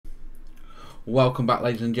Welcome back,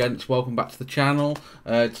 ladies and gents. Welcome back to the channel.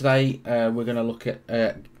 Today we're going to look at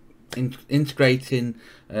integrating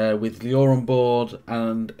with lioranboard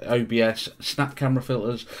and OBS snap camera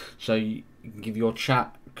filters, so you can give your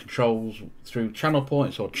chat controls through channel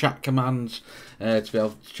points or chat commands to be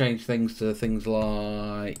able to change things to things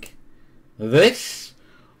like this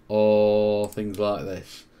or things like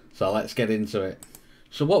this. So let's get into it.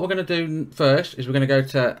 So what we're going to do first is we're going to go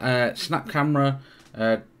to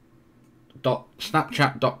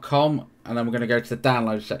snapchat.com, and then we're going to go to the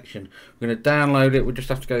download section. We're going to download it. We just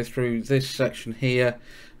have to go through this section here,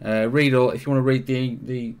 read all. If you want to read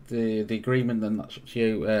the agreement, then that's up to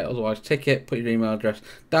you. Otherwise, tick it, put your email address,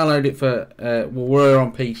 download it for well, we're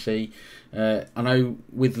on PC. I know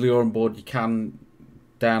with lioranboard you can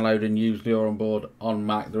download and use lioranboard on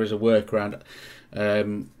Mac. There is a workaround.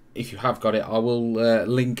 If you have got it, I will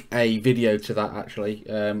link a video to that actually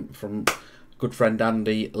from good friend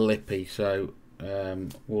Andy Lippy, so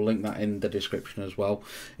we'll link that in the description as well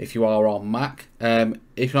if you are on Mac.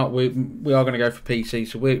 If not, we are going to go for PC,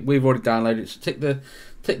 so we've already downloaded it. So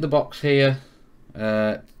tick the box here,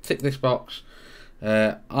 tick this box.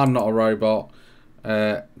 I'm not a robot.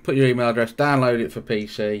 Put your email address, download it for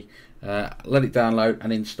PC, let it download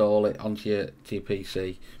and install it onto your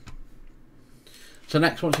PC. So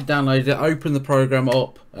next, once you download it, open the program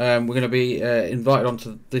up. We're going to be invited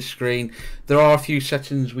onto this screen. There are a few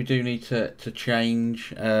settings we do need to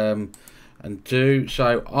change and do.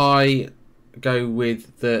 So I go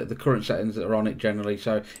with the current settings that are on it generally.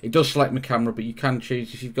 So it does select my camera, but you can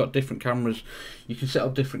choose if you've got different cameras. You can set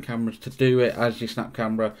up different cameras to do it as your snap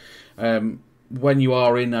camera. When you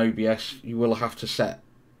are in OBS, you will have to set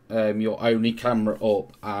your only camera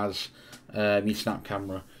up as your snap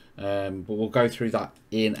camera. But we'll go through that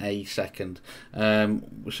in a second.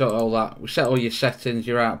 We set all your settings,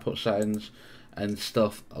 your output settings and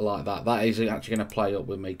stuff like that. That is actually going to play up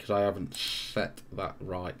with me because I haven't set that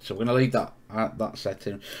right, so we're going to leave that at that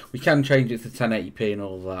setting. We can change it to 1080p and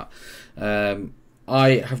all that. I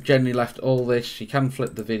have generally left all this. You can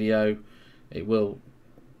flip the video, it will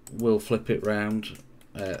flip it round.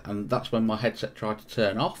 And that's when my headset tried to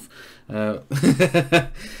turn off. And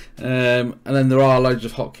then there are loads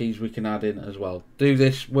of hotkeys we can add in as well. Do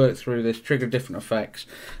this, work through this, trigger different effects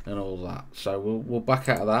and all that. So we'll back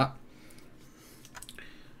out of that.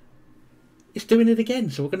 It's doing it again,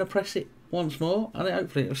 so we're going to press it once more and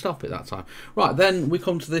hopefully it'll stop it that time. Right, then we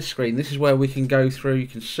come to this screen. This is where we can go through. You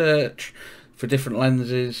can search for different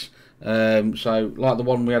lenses. So like the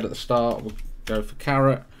one we had at the start, we'll go for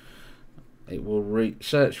carrot. It will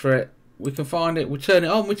search for it. We can find it. We turn it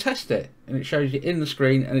on. We test it, and it shows you in the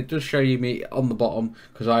screen, and it does show you me on the bottom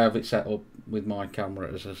because I have it set up with my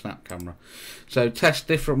camera as a snap camera. So test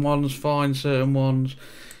different ones, find certain ones.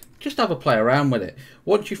 Just have a play around with it.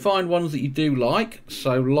 Once you find ones that you do like,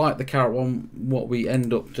 so like the carrot one, what we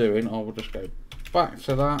end up doing, I will just go back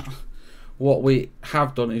to that. What we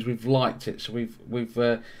have done is we've liked it, so we've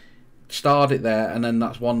starred it there, and then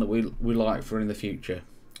that's one that we like for in the future.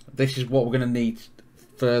 This is what we're going to need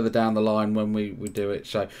further down the line when we do it.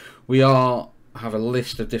 So we have a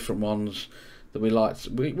list of different ones that we like.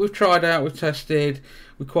 We've tried out, we've tested,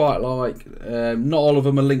 we quite like. Not all of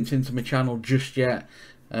them are linked into my channel just yet,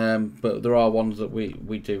 but there are ones that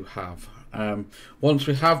we do have. Once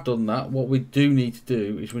we have done that, what we do need to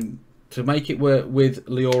do is to make it work with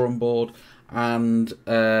lioranboard, and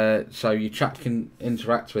so your chat can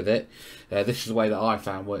interact with it. This is the way that I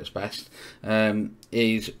found works best.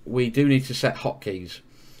 Is we do need to set hotkeys.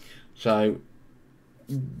 So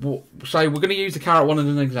we're going to use the carrot one as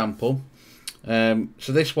an example. So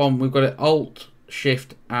this one we've got it Alt,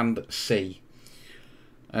 Shift, and C.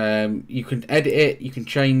 You can edit it, you can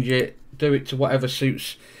change it, do it to whatever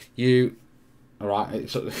suits you. Alright, it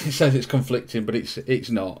says it's conflicting, but it's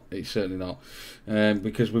not. It's certainly not,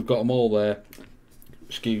 because we've got them all there.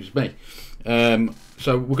 Excuse me.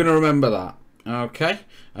 So we're going to remember that, okay?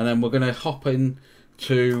 And then we're going to hop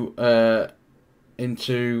into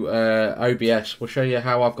OBS. We'll show you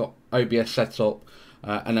how I've got OBS set up,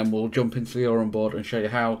 and then we'll jump into the lioranboard and show you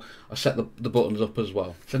how I set the buttons up as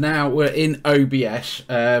well. So now we're in OBS.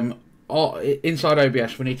 Inside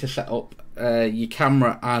OBS, we need to set up your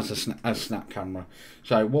camera as a snap camera.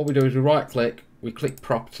 So what we do is we right click, we click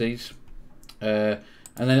properties, and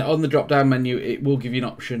then on the drop down menu it will give you an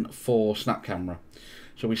option for snap camera.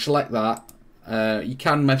 So we select that. You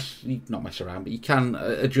can not mess around, but you can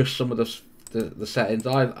adjust some of the settings.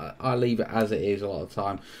 I leave it as it is a lot of the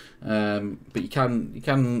time, but you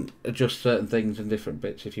can adjust certain things and different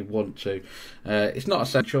bits if you want to. It's not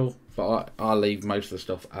essential, but I leave most of the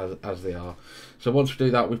stuff as they are. So once we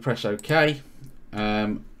do that, we press OK,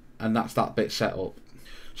 and and that's that bit set up.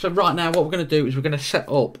 So right now what we're going to do is we're going to set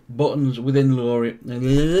up buttons within lioranboard,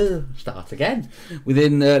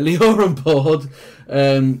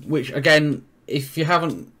 which again, if you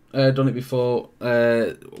haven't done it before,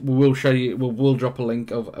 we will show you. We'll drop a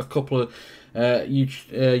link of a couple of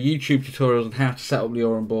YouTube tutorials on how to set up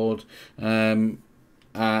lioranboard.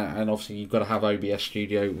 And obviously you've got to have OBS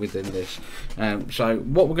Studio within this. So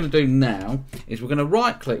what we're going to do now is we're going to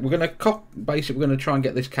right click. We're going to basically we're going to try and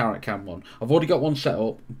get this carrot cam one. I've already got one set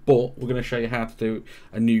up, but we're going to show you how to do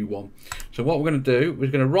a new one. So what we're going to do is we're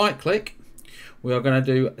going to right click. We are going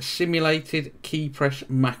to do simulated key press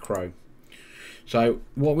macro. So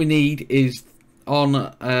what we need is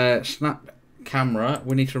on snap camera,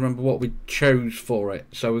 we need to remember what we chose for it.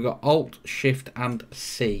 So we've got Alt, Shift and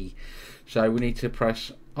C. So we need to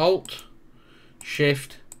press Alt,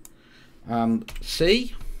 Shift and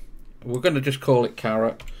C. We're going to just call it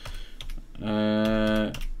carrot.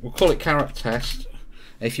 We'll call it carrot test.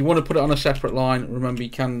 If you want to put it on a separate line, remember you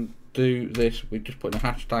can do this. We just put a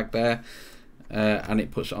hashtag there and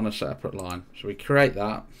it puts it on a separate line. So we create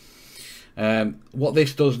that. What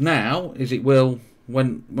this does now is it will,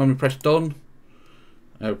 when we press done,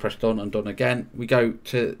 press done and done again, we go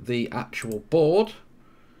to the actual board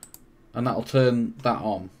and that'll turn that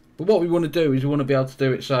on. But what we want to do is we want to be able to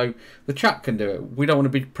do it so the chat can do it. We don't want to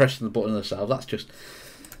be pressing the button ourselves. That's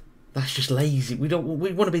just lazy. We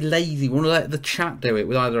want to be lazy. We want to let the chat do it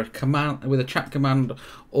with either a command, with a chat command,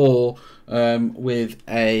 or with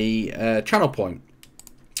a channel point.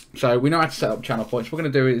 So we know how to set up channel points. What we're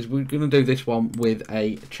going to do is we're going to do this one with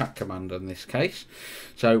a chat command in this case.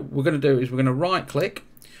 So what we're going to do is we're going to right click.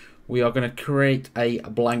 We are going to create a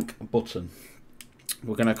blank button.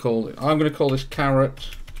 We're going to call it, I'm going to call this carrot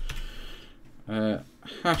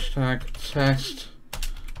hashtag test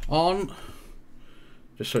on,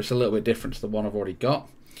 just so it's a little bit different to the one I've already got.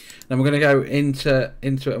 Then we're going to go into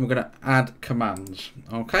it and we're going to add commands.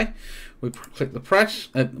 Okay, we click the press,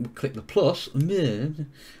 we click the plus.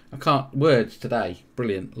 I can't words today.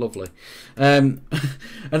 Brilliant, lovely. And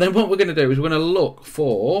then what we're going to do is we're going to look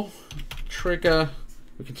for trigger.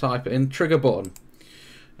 We can type it in trigger button.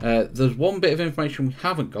 There's one bit of information we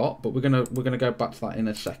haven't got, but we're gonna go back to that in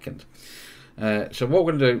a second. So what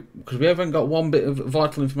we're gonna do, because we haven't got one bit of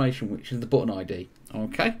vital information, which is the button ID.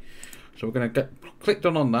 Okay, so we're gonna click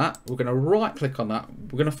done on that. We're gonna right click on that.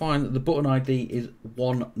 We're gonna find that the button ID is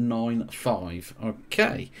 195.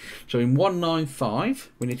 Okay, so in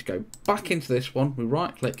 195, we need to go back into this one. We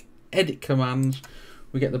right click, edit commands.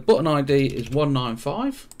 We get the button ID is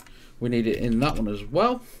 195. We need it in that one as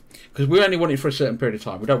well, because we only want it for a certain period of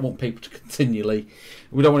time. We don't want people to continually,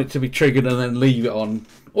 we don't want it to be triggered and then leave it on.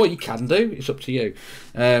 Or you can do, it's up to you.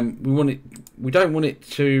 We want it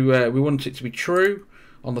to be true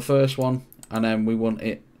on the first one, and then we want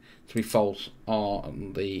it to be false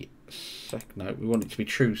on the second. No, we want it to be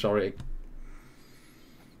true, sorry.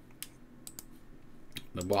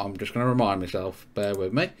 Well, I'm just going to remind myself, bear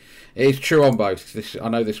with me. It is true on both. I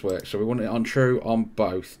know this works, so we want it on true on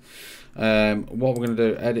both. What we're going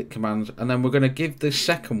to do, edit commands, and then we're going to give this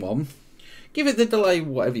second one, give it the delay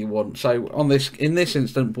whatever you want. So on this, in this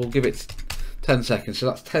instant, we'll give it 10 seconds. So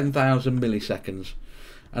that's 10,000 milliseconds,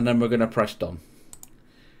 and then we're going to press done.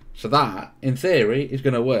 So that, in theory, is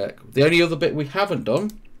going to work. The only other bit we haven't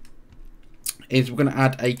done is we're going to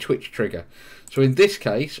add a Twitch trigger. So in this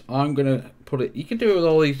case, I'm going to put it, you can do it with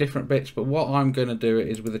all these different bits, but what I'm going to do it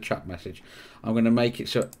is with a chat message. I'm going to make it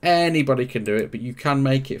so anybody can do it, but you can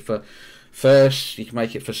make it for first, you can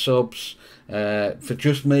make it for subs, for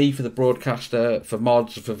just me, for the broadcaster, for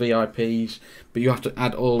mods, for VIPs, but you have to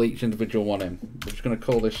add each individual one in. We're just going to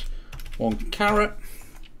call this one carrot,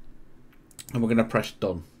 and we're going to press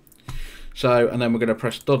done. So, and then we're going to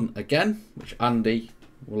press done again, which Andy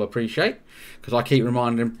will appreciate, because I keep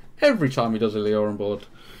reminding him every time he does a lioranboard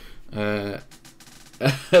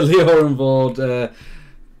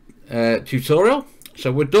tutorial.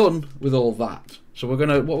 So we're done with all that. So what we're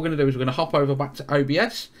gonna do is we're gonna hop over back to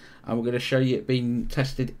OBS, and we're gonna show you it being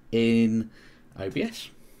tested in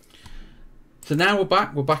OBS. So now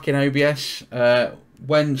we're back in OBS.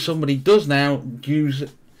 When somebody does now use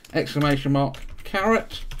exclamation mark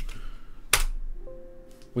carrot,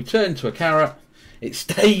 we turn to a carrot. It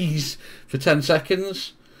stays for 10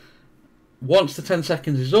 seconds. Once the 10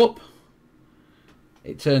 seconds is up,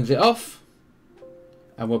 it turns it off,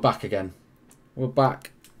 and we're back again. We're back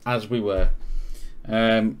as we were.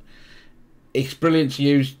 It's brilliant to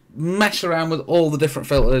use. Mess around with all the different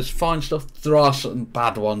filters, find stuff. There are some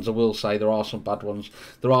bad ones, I will say. There are some bad ones.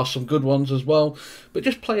 There are some good ones as well. But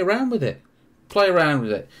just play around with it. play around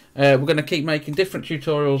with it. We're going to keep making different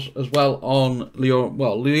tutorials as well on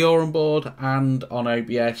lioranboard and on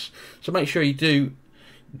OBS. So make sure you do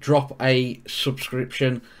drop a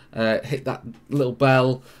subscription, hit that little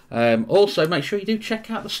bell. Also, make sure you do check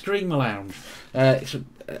out the Streamer Lounge. It's a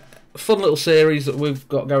fun little series that we've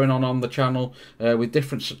got going on the channel with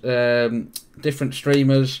different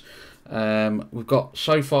streamers. We've got,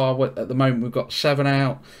 so far at the moment, we've got 7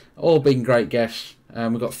 out, all being great guests.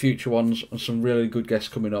 We've got future ones and some really good guests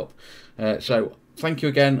coming up. So thank you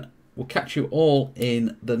again. We'll catch you all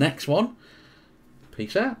in the next one.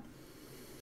 Peace out.